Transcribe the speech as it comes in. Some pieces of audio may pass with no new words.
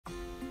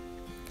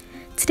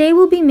Today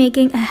we'll be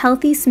making a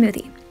healthy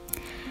smoothie.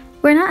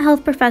 We're not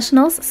health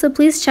professionals, so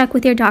please check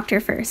with your doctor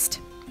first.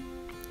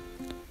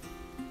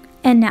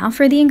 And now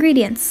for the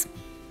ingredients.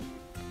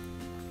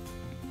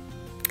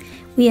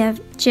 We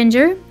have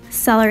ginger,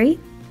 celery,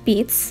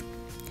 beets,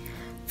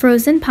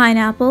 frozen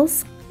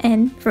pineapples,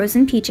 and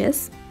frozen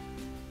peaches,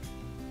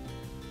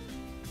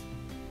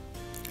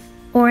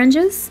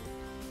 oranges,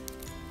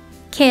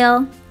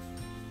 kale,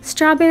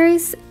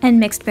 strawberries, and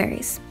mixed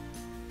berries,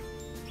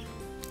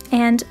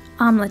 and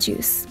omelet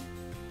juice.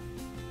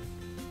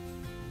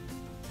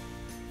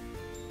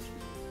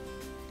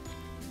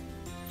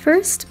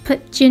 First,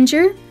 put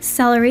ginger,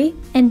 celery,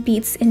 and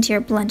beets into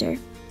your blender.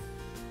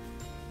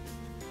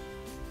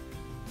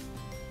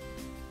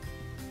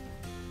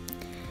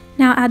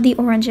 Now add the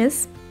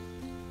oranges.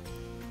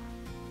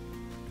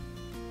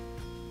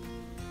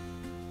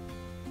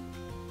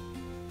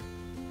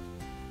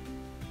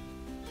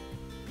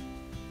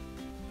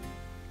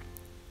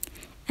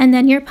 And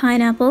then your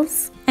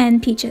pineapples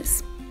and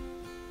peaches.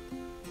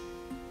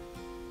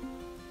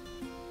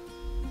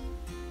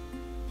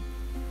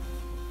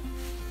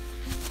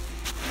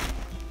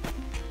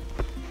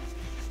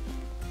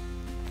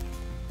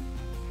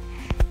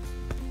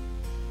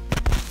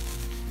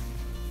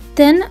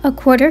 Then a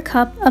 1/4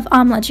 cup of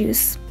omelet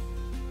juice.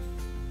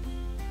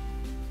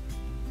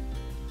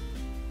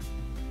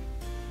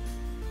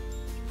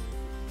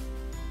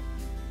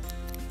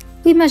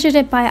 We measured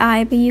it by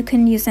eye, but you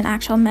can use an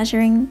actual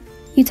measuring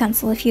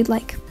utensil if you'd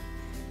like.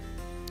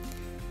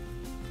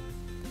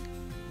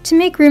 To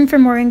make room for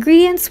more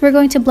ingredients, we're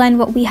going to blend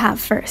what we have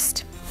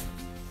first.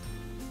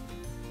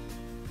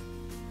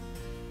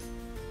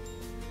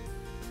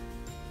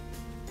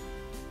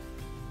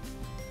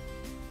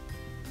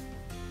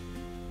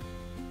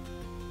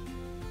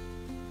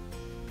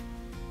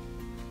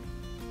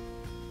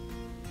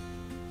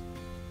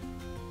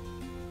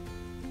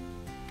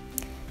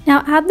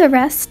 Now add the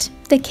rest,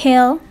 the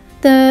kale,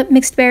 the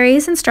mixed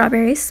berries and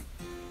strawberries.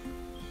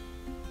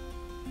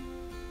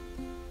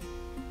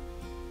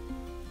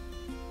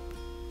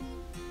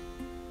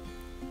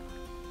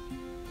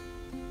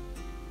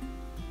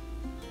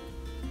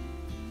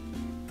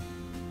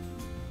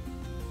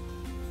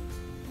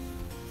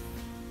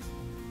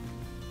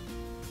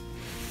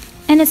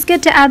 And it's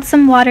good to add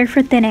some water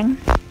for thinning.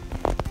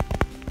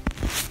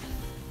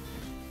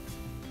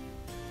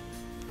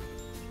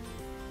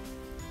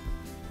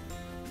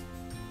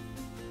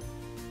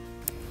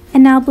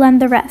 And now blend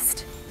the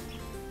rest.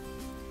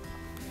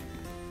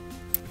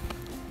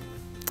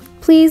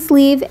 Please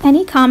leave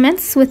any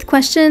comments with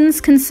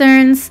questions,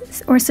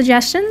 concerns, or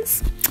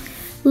suggestions.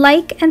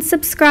 Like and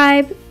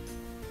subscribe,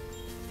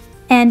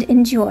 and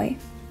enjoy.